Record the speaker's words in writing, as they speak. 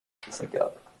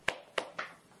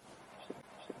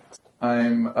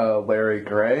I'm Larry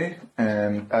Gray,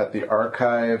 and at the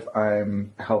archive,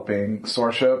 I'm helping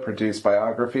Sorsha produce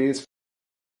biographies.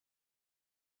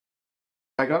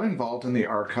 I got involved in the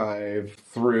archive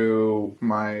through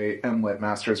my MLit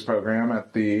master's program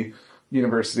at the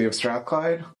University of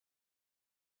Strathclyde.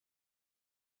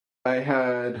 I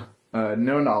had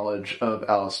no knowledge of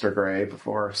Aleister Gray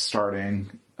before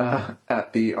starting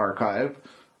at the archive.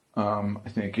 I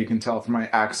think you can tell from my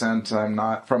accent I'm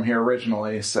not from here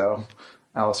originally, so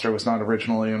Aleister was not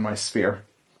originally in my sphere.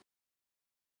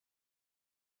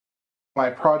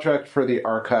 My project for the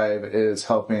archive is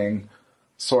helping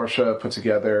Sorsha put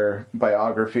together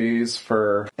biographies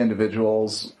for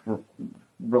individuals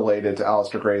related to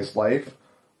Aleister Gray's life,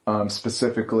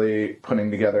 specifically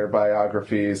putting together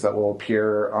biographies that will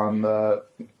appear on the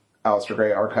Aleister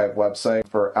Gray Archive website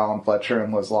for Alan Fletcher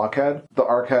and Liz Lochhead. The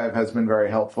archive has been very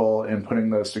helpful in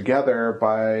putting those together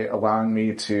by allowing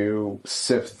me to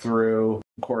sift through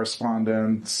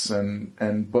correspondence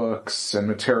and books and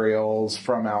materials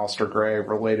from Aleister Gray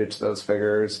related to those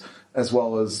figures, as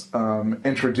well as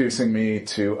introducing me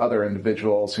to other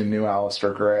individuals who knew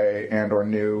Aleister Gray and or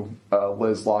knew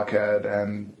Liz Lochhead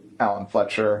and Alan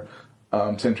Fletcher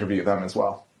to interview them as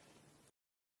well.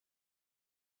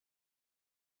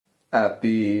 At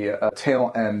the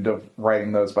tail end of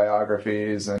writing those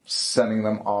biographies and sending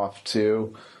them off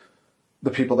to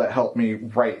the people that helped me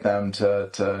write them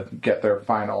to get their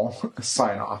final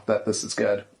sign-off that this is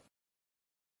good.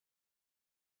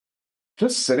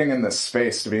 Just sitting in this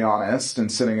space, to be honest,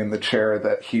 and sitting in the chair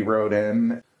that he wrote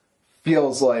in,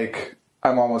 feels like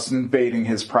I'm almost invading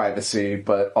his privacy,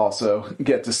 but also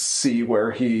get to see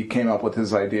where he came up with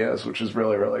his ideas, which is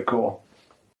really, really cool.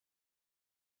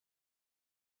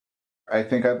 I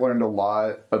think I've learned a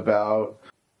lot about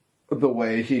the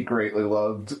way he greatly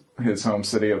loved his home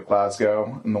city of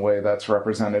Glasgow and the way that's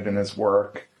represented in his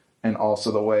work, and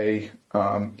also the way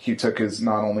he took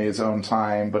not only his own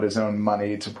time, but his own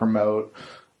money to promote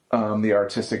the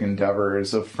artistic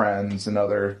endeavors of friends and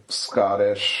other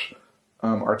Scottish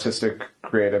artistic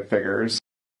creative figures.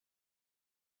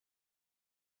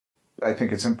 I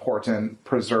think it's important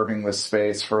preserving this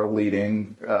space for a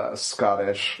leading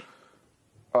Scottish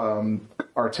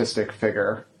artistic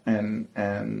figure,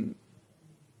 and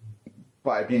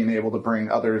by being able to bring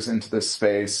others into this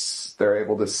space, they're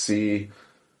able to see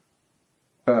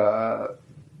the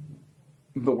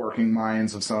working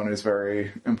minds of someone who's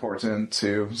very important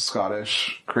to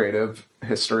Scottish creative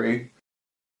history.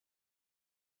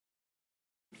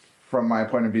 From my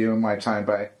point of view and my time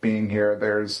by being here,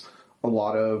 there's a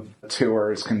lot of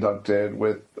tours conducted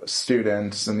with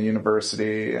students in the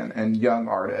university and young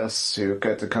artists who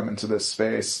get to come into this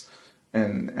space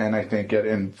and I think get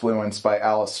influenced by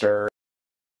Aleister.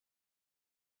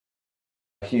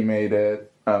 He made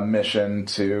it a mission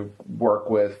to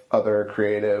work with other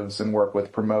creatives and work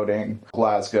with promoting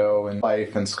Glasgow and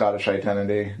life and Scottish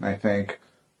identity. And I think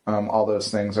all those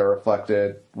things are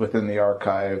reflected within the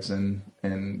archives and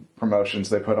promotions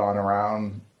they put on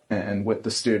around and with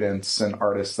the students and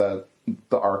artists that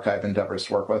the archive endeavors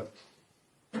to work with.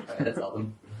 That's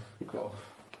awesome. Cool.